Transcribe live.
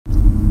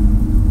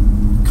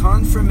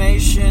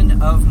confirmation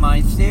of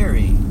my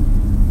theory.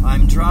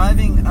 I'm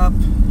driving up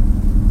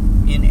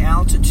in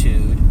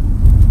altitude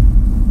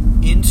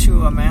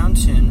into a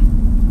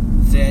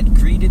mountain that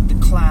greeted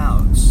the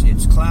clouds.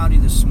 It's cloudy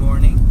this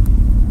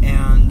morning,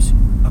 and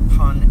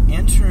upon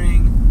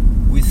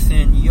entering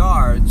within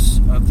yards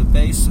of the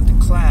base of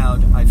the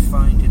cloud, I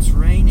find it's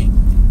raining,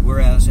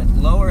 whereas at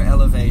lower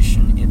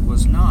elevation it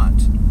was not.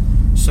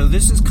 So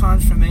this is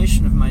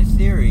confirmation of my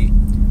theory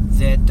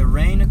that the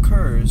rain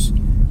occurs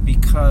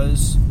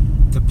because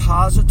the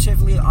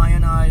positively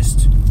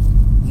ionized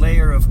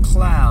layer of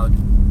cloud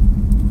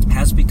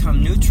has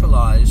become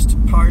neutralized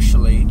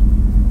partially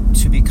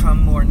to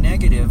become more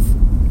negative,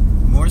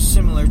 more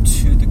similar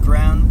to the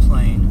ground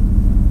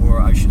plane, or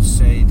I should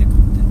say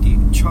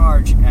the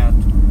charge at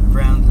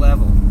ground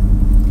level,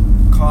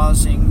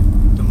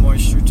 causing the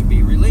moisture to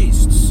be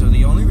released. So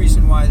the only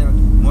reason why the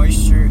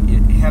moisture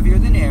heavier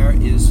than air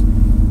is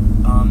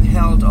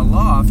held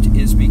aloft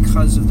is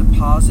because of the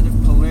positive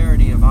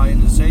polarity of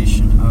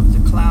ionization of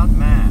the cloud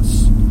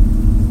mass.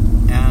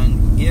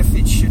 And if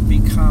it should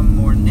become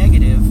more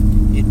negative,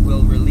 it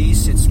will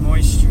release its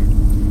moisture.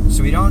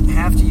 So we don't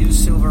have to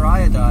use silver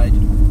iodide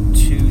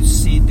to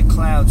seed the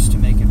clouds to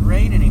make it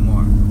rain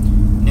anymore.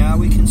 Now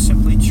we can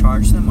simply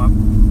charge them up.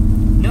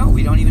 No,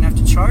 we don't even have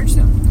to charge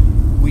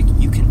them.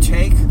 You can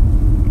take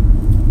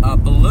a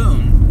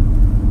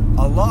balloon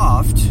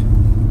aloft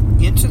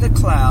into the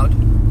cloud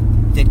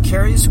that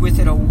carries with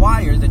it a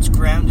wire that's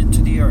grounded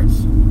to the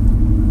earth,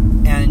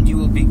 and you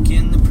will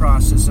begin the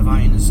process of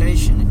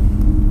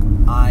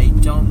ionization. I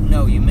don't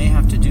know, you may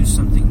have to do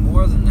something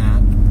more than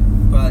that,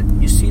 but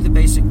you see the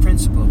basic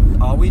principle.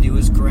 All we do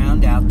is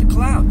ground out the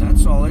cloud.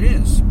 That's all it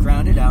is,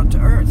 ground it out to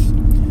earth.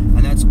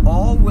 And that's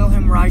all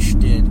Wilhelm Reich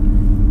did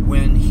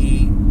when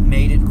he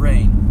made it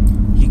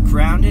rain. He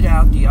grounded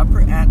out the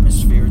upper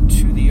atmosphere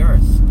to the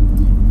earth.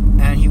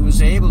 And he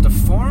was able to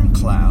form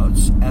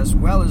clouds as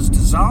well as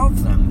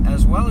dissolve them,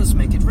 as well as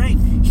make it rain.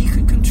 He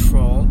could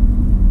control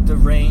the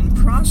rain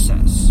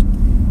process.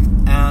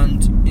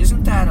 And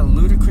isn't that a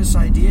ludicrous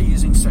idea,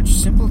 using such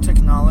simple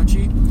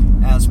technology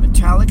as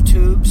metallic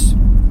tubes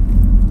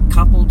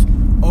coupled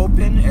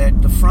open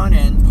at the front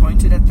end,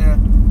 pointed at the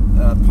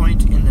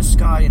point in the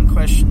sky in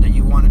question that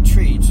you want to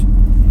treat,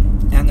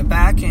 and the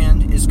back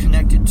end is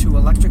connected to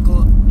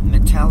electrical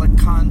metallic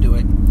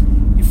conduit.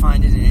 You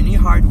find it in any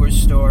hardware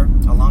store,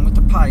 along with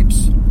the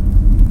pipes,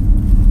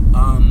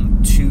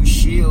 to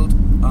shield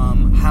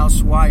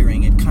house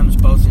wiring. It comes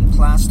both in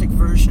plastic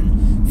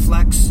version,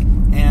 flex,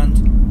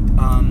 and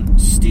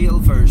steel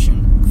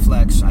version,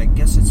 flex. I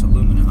guess it's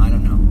aluminum, I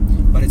don't know.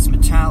 But it's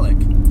metallic.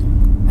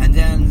 And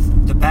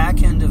then the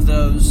back end of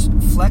those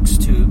flex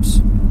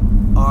tubes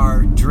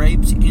are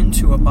draped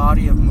into a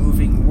body of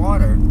moving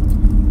water,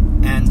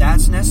 and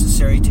that's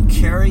necessary to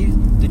carry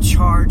the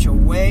charge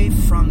away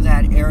from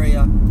that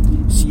area.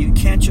 So you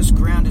can't just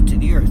ground it to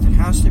the earth. It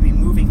has to be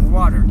moving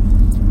water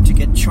to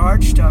get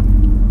charged up,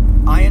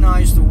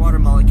 ionize the water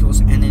molecules,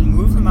 and then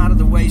move them out of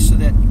the way so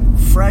that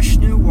fresh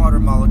new water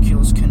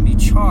molecules can be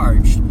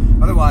charged.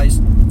 Otherwise,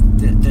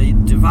 the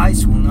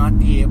device will not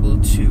be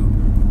able to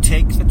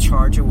take the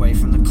charge away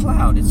from the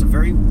cloud. It's a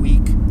very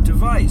weak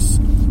device.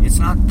 It's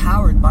not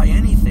powered by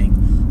anything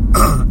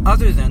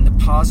other than the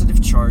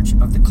positive charge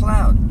of the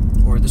cloud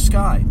or the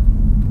sky.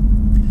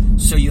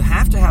 So you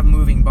have to have a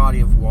moving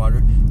body of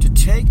water to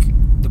take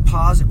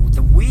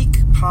the weak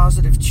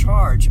positive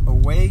charge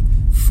away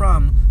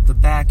from the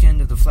back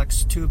end of the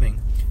flex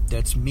tubing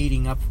that's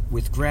meeting up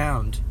with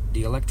ground,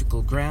 the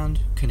electrical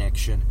ground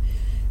connection,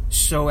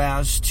 so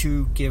as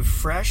to give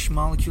fresh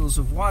molecules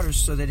of water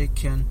so that it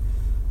can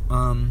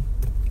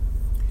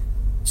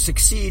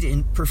succeed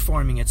in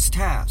performing its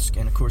task.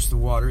 And of course the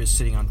water is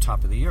sitting on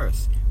top of the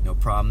earth. No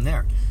problem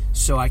there.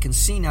 So I can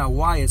see now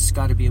why it's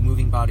got to be a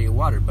moving body of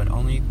water, but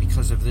only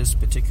because of this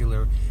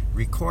particular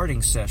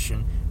recording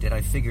session did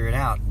I figure it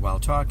out while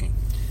talking.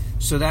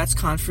 So that's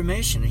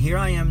confirmation. And here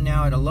I am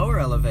now at a lower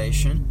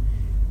elevation,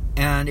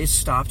 and it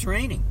stopped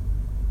raining,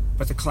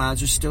 but the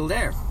clouds are still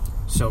there.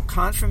 So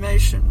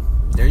confirmation.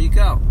 There you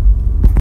go.